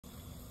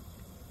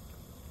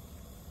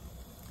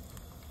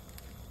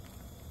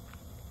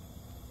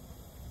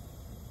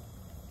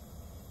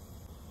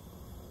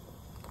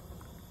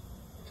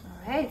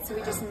Okay, so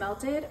we just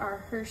melted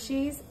our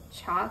Hershey's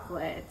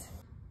chocolate.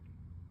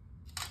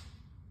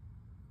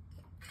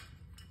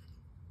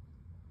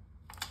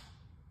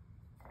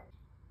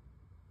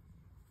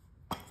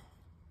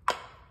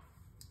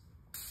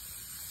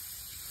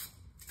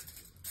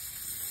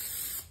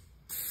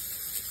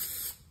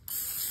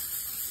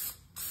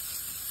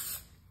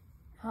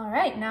 All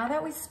right, now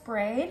that we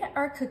sprayed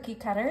our cookie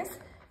cutters, I'm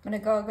gonna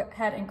go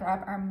ahead and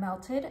grab our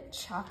melted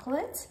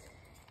chocolate,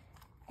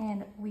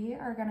 and we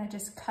are gonna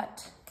just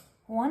cut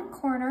one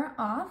corner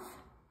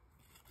off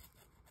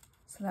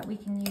so that we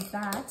can use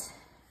that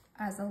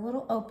as a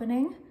little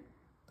opening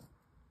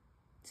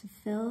to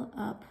fill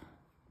up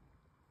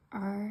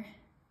our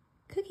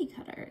cookie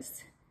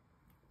cutters.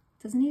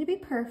 Doesn't need to be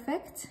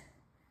perfect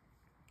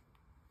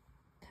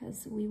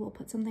because we will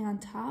put something on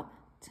top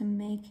to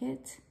make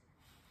it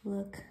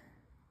look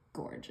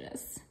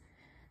gorgeous.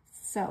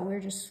 So we're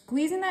just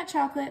squeezing that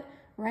chocolate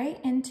right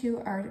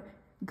into our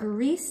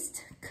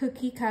greased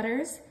cookie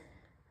cutters.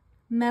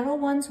 Metal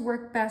ones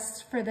work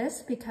best for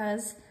this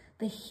because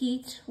the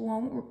heat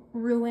won't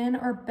ruin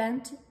or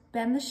bend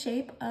the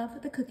shape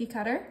of the cookie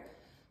cutter.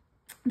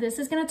 This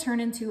is gonna turn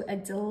into a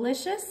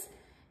delicious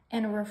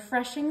and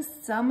refreshing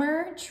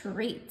summer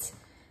treat.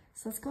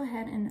 So let's go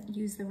ahead and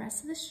use the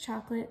rest of this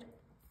chocolate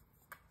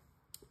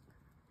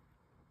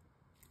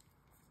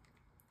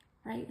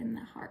right in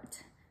the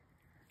heart.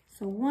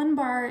 So 1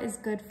 bar is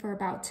good for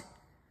about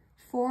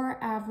 4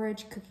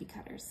 average cookie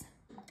cutters.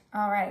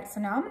 All right, so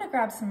now I'm gonna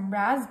grab some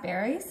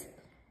raspberries,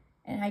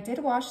 and I did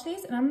wash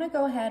these, and I'm gonna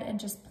go ahead and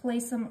just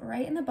place them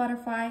right in the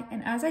butterfly.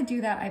 And as I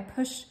do that, I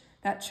push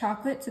that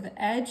chocolate to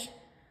the edge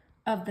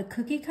of the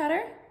cookie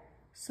cutter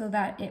so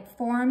that it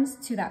forms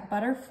to that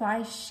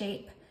butterfly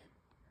shape.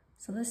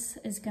 So this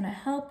is gonna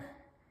help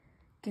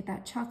get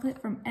that chocolate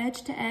from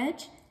edge to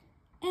edge,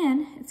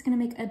 and it's gonna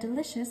make a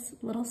delicious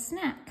little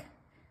snack.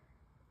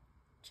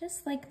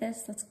 Just like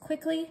this, let's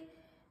quickly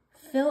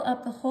fill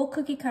up the whole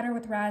cookie cutter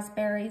with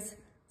raspberries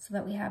so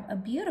that we have a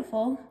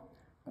beautiful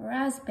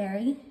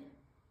raspberry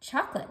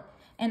chocolate.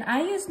 And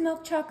I use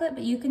milk chocolate,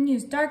 but you can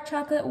use dark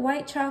chocolate,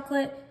 white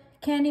chocolate,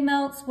 candy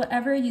melts,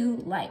 whatever you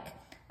like.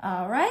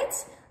 All right,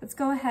 let's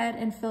go ahead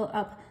and fill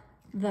up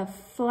the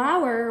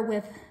flour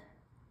with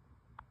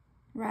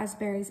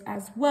raspberries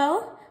as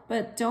well.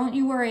 But don't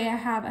you worry, I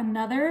have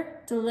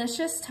another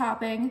delicious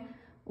topping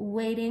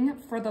waiting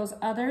for those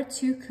other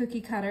 2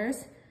 cookie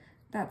cutters.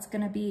 That's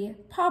gonna be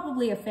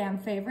probably a fan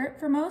favorite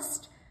for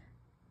most.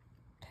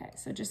 Okay,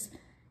 so just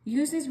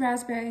use these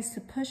raspberries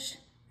to push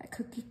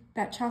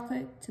that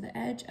chocolate to the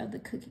edge of the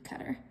cookie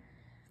cutter.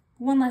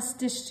 One less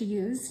dish to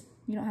use.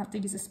 You don't have to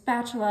use a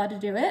spatula to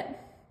do it.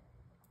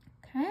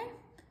 Okay,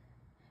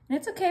 and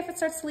it's okay if it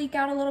starts to leak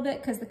out a little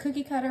bit because the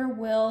cookie cutter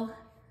will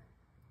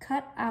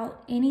cut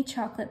out any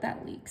chocolate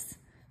that leaks.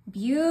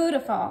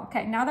 Beautiful.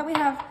 Okay, now that we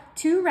have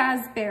 2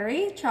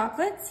 raspberry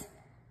chocolates,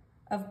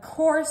 of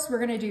course we're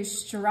gonna do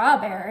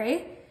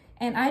strawberry.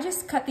 And I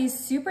just cut these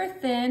super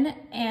thin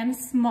and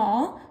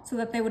small so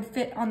that they would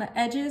fit on the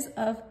edges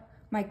of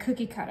my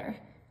cookie cutter.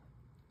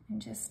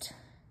 And just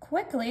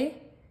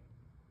quickly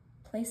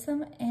place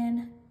them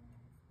in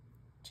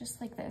just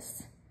like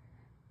this.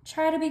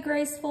 Try to be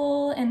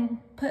graceful and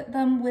put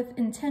them with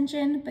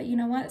intention, but you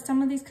know what?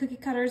 Some of these cookie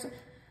cutters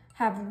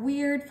have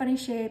weird, funny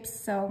shapes,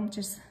 so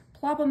just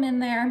plop them in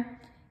there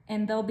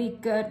and they'll be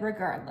good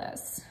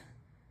regardless.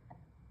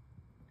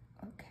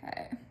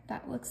 Okay,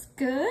 that looks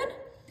good.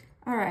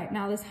 All right,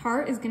 now this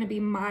heart is gonna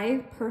be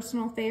my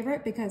personal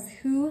favorite because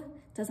who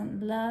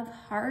doesn't love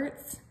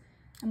hearts?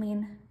 I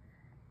mean,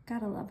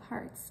 gotta love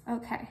hearts.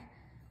 Okay.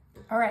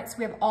 All right, so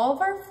we have all of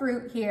our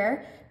fruit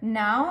here.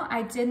 Now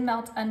I did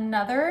melt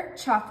another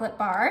chocolate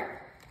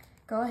bar.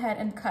 Go ahead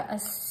and cut a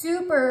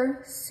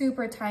super,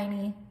 super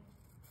tiny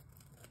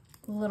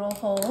little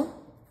hole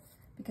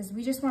because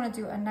we just want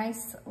to do a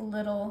nice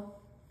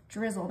little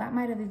drizzle. That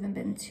might have even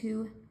been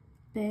too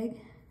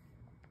big.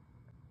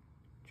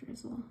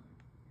 Drizzle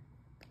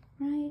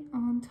right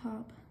on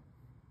top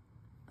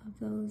of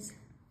those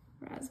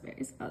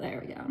raspberries. Oh, there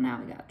we go. Now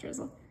we got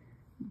drizzle.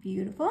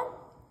 Beautiful.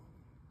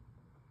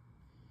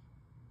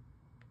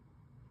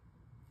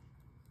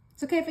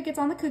 It's okay if it gets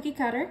on the cookie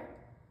cutter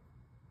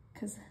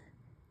because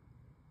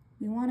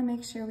we want to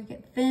make sure we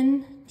get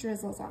thin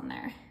drizzles on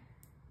there.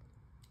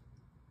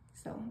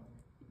 So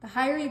the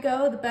higher you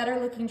go, the better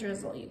looking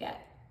drizzle you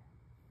get.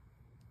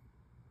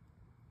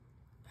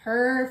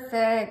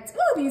 Perfect.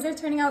 Ooh, these are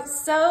turning out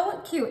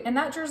so cute. And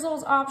that drizzle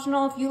is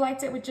optional. If you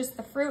liked it with just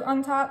the fruit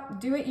on top,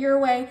 do it your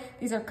way.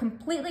 These are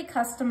completely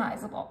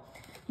customizable.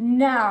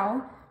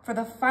 Now, for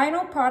the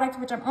final product,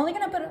 which I'm only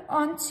gonna put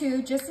on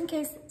 2 just in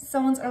case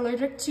someone's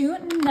allergic to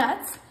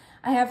nuts,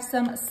 I have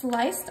some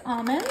sliced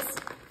almonds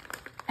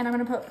and I'm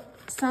gonna put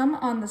some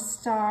on the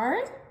star.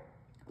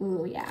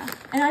 Ooh, yeah.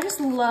 And I just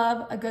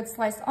love a good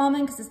sliced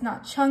almond because it's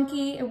not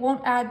chunky. It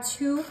won't add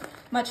too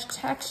much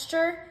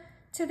texture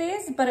to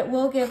these, but it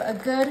will give a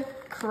good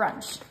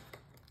crunch.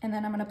 And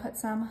then I'm gonna put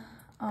some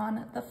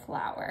on the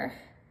flour.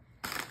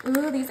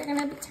 Ooh, these are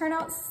gonna turn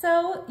out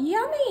so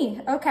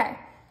yummy. Okay,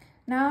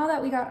 now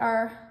that we got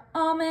our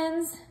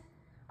almonds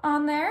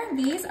on there.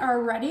 These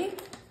are ready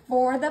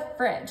for the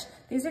fridge.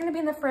 These are gonna be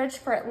in the fridge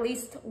for at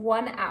least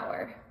 1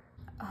 hour.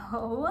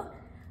 Oh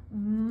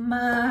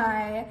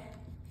my,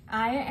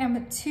 I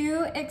am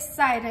too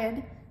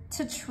excited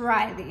to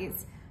try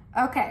these.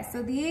 Okay,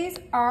 so these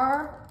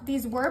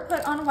were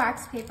put on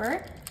wax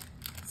paper.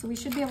 So we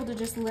should be able to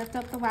just lift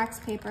up the wax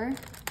paper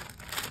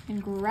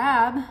and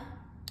grab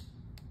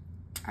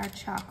our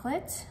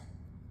chocolate.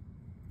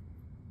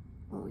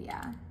 Oh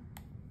yeah,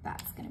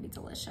 that's gonna be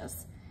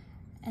delicious.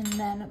 And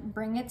then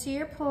bring it to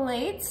your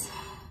plate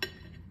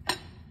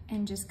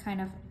and just kind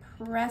of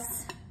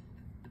press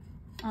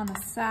on the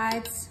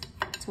sides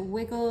to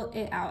wiggle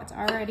it out. It's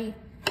already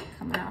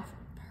coming off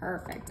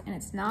perfect, and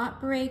it's not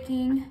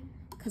breaking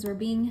because we're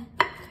being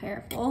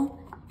careful.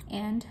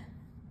 And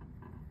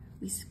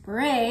we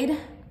sprayed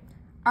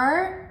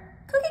our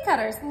cookie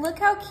cutters. Look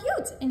how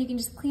cute. And you can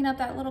just clean up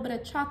that little bit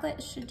of chocolate.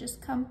 It should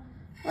just come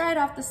right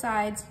off the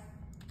sides.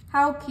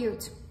 How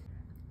cute.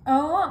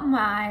 Oh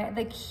my,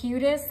 the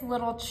cutest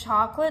little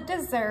chocolate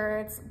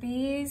desserts.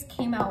 These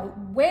came out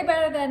way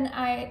better than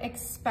I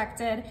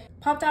expected.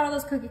 Popped out of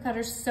those cookie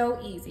cutters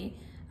so easy.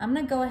 I'm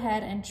gonna go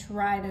ahead and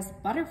try this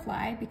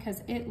butterfly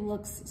because it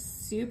looks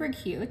super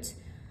cute.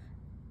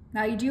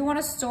 Now you do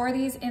wanna store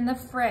these in the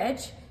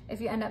fridge if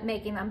you end up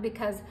making them,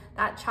 because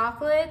that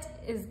chocolate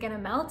is gonna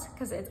melt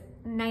because it's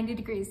 90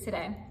 degrees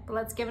today. But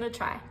let's give it a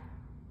try.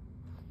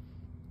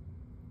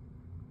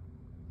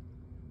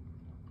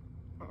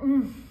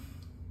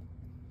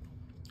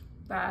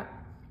 That,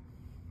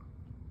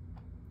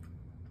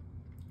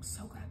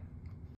 so good.